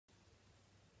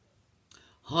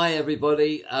Hi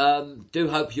everybody, do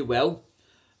hope you're well.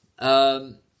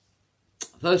 Um,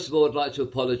 First of all, I'd like to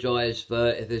apologise for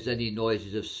if there's any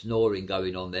noises of snoring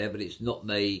going on there, but it's not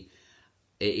me,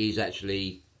 it is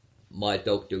actually my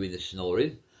dog doing the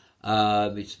snoring.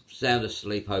 It's sound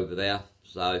asleep over there,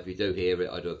 so if you do hear it,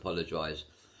 I do apologise.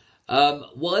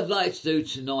 What I'd like to do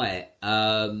tonight,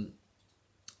 I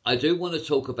do want to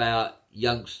talk about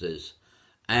youngsters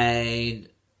and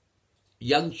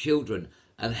young children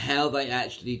and how they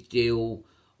actually deal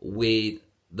with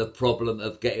the problem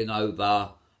of getting over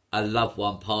a loved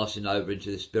one passing over into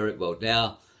the spirit world.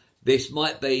 Now, this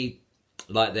might be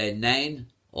like their nan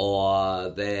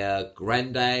or their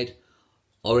granddad,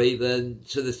 or even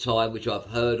to the time which I've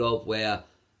heard of where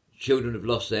children have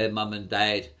lost their mum and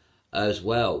dad as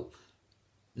well.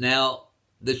 Now,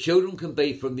 the children can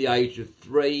be from the age of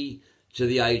 3 to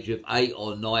the age of 8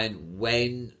 or 9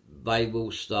 when they will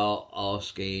start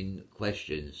asking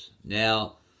questions.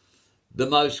 Now, the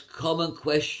most common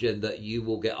question that you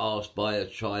will get asked by a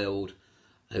child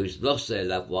who's lost their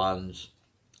loved ones,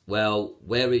 well,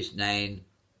 where is Nan?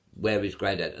 Where is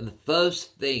Granddad? And the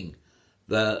first thing,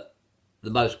 the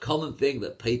most common thing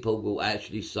that people will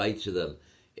actually say to them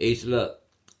is, look,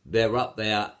 they're up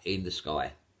there in the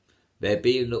sky. They're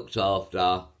being looked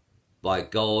after by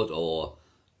God or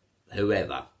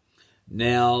whoever.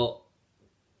 Now,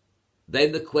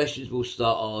 then the questions will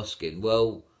start asking,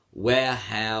 well, where,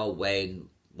 how, when,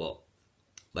 what?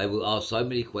 They will ask so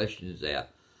many questions there.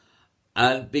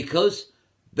 And because,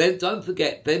 then don't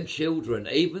forget, them children,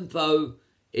 even though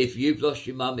if you've lost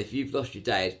your mum, if you've lost your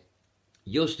dad,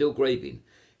 you're still grieving.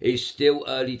 It's still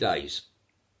early days.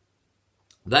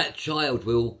 That child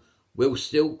will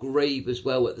still grieve as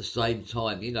well at the same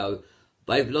time. You know,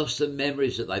 they've lost the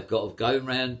memories that they've got of going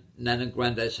around Nan and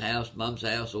Granddad's house, Mum's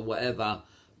house or whatever,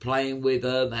 playing with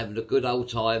them, having a good old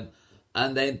time,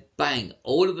 and then bang,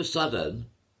 all of a sudden,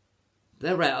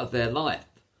 they're out of their life.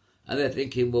 And they're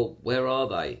thinking, well, where are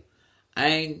they?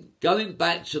 And going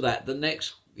back to that, the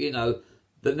next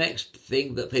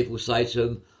thing that people say to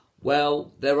them,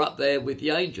 well, they're up there with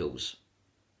the angels.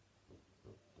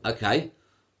 Okay.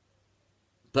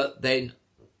 But then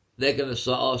they're going to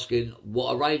start asking,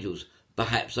 what are angels?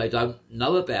 Perhaps they don't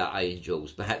know about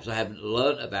angels. Perhaps they haven't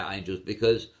learnt about angels,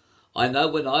 because I know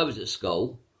when I was at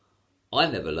school, I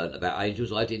never learnt about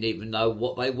angels. I didn't even know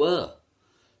what they were.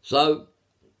 So,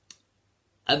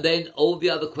 and then all the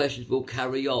other questions will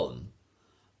carry on.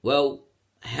 Well,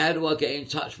 how do I get in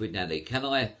touch with Nanny? Can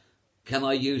I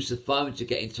use the phone to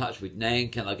get in touch with Nan?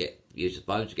 Can I use the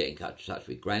phone to get in touch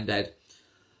with Granddad?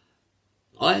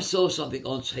 I saw something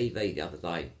on TV the other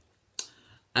day,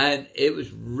 and it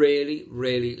was really,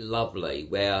 really lovely,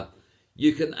 where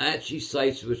you can actually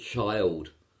say to a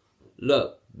child,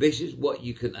 look, this is what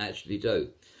you can actually do.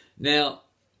 Now,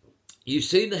 you've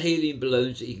seen the helium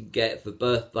balloons that you can get for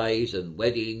birthdays and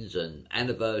weddings and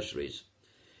anniversaries.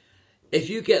 If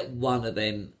you get one of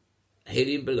them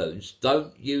helium balloons,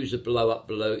 don't use a blow-up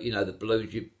balloon, you know, the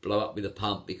balloons you blow up with a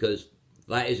pump, because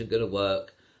that isn't going to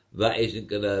work. That isn't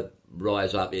going to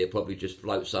rise up. It'll probably just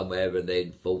float somewhere and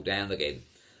then fall down again.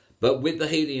 But with the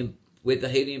helium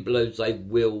balloons, they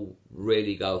will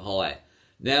really go high.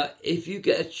 Now, if you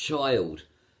get a child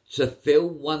to fill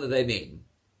one of them in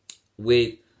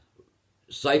with,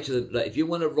 say to them, like, if you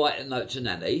want to write a note to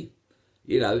Nanny,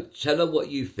 you know, tell her what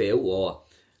you feel, or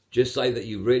just say that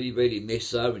you really, really miss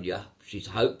her and you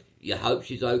hope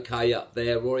she's okay up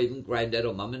there, or even Granddad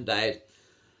or Mum and Dad.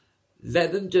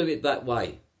 Let them do it that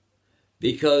way,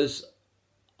 because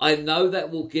I know that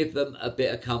will give them a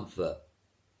bit of comfort.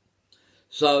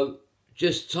 So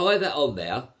just tie that on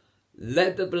there,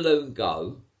 let the balloon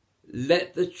go,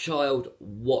 let the child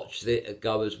watch it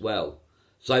go as well,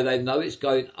 so they know it's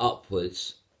going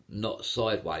upwards, not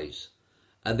sideways.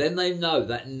 And then they know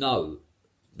that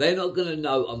they're not going to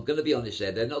know, I'm going to be honest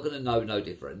there, they're not going to know no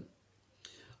different.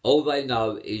 All they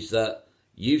know is that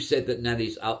you've said that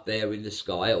Nanny's up there in the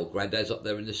sky, or Granddad's up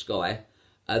there in the sky,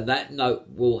 and that note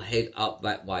will head up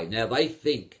that way. Now, they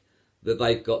think that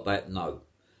they've got that note.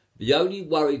 The only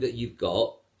worry that you've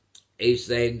got is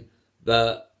then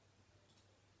that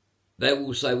they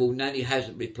will say, well, Nanny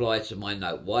hasn't replied to my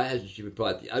note. Why hasn't she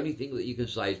replied? The only thing that you can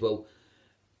say is, well,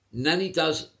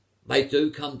 they do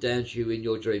come down to you in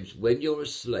your dreams. When you're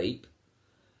asleep,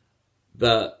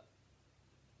 the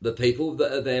people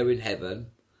that are there in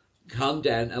heaven come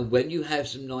down, and when you have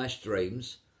some nice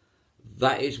dreams,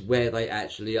 that is where they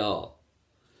actually are.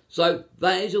 So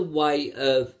that is a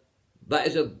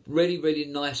really, really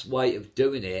nice way of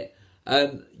doing it.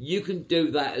 You can do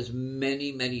that as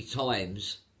many, many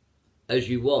times as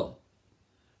you want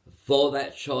for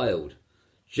that child,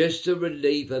 just to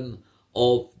relieve them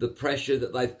of the pressure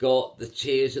that they've got, the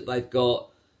tears that they've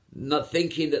got, not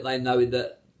thinking that they know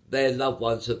that their loved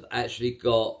ones have actually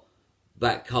got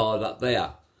that card up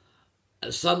there.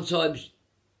 Sometimes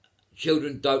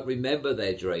children don't remember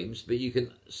their dreams, but you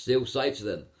can still say to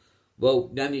them, well,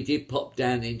 Nanny did pop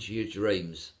down into your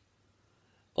dreams.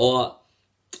 Or,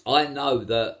 I know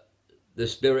that the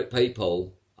spirit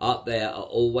people up there are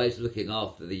always looking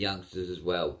after the youngsters as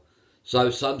well. So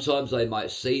sometimes they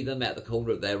might see them at the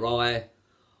corner of their eye,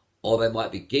 or they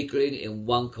might be giggling in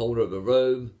one corner of a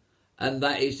room, and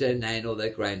that is their nan or their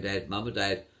granddad, mum and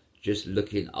dad, just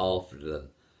looking after them.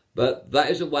 But that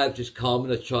is a way of just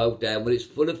calming a child down when it's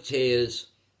full of tears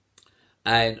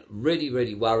and really,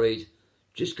 really worried.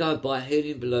 Just go and buy a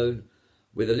helium balloon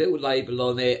with a little label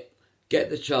on it, get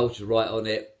the child to write on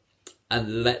it,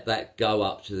 and let that go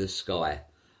up to the sky.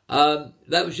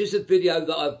 That was just a video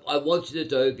that I wanted to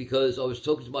do because I was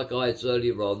talking to my guides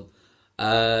earlier on,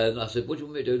 and I said, what do you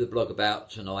want me to do the blog about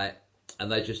tonight?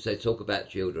 And they just said, talk about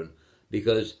children,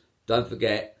 because don't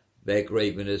forget, they're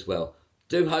grieving as well.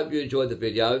 Do hope you enjoyed the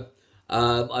video.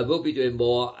 I will be doing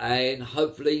more, and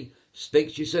hopefully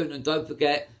speak to you soon. And don't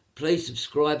forget, please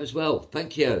subscribe as well.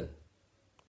 Thank you.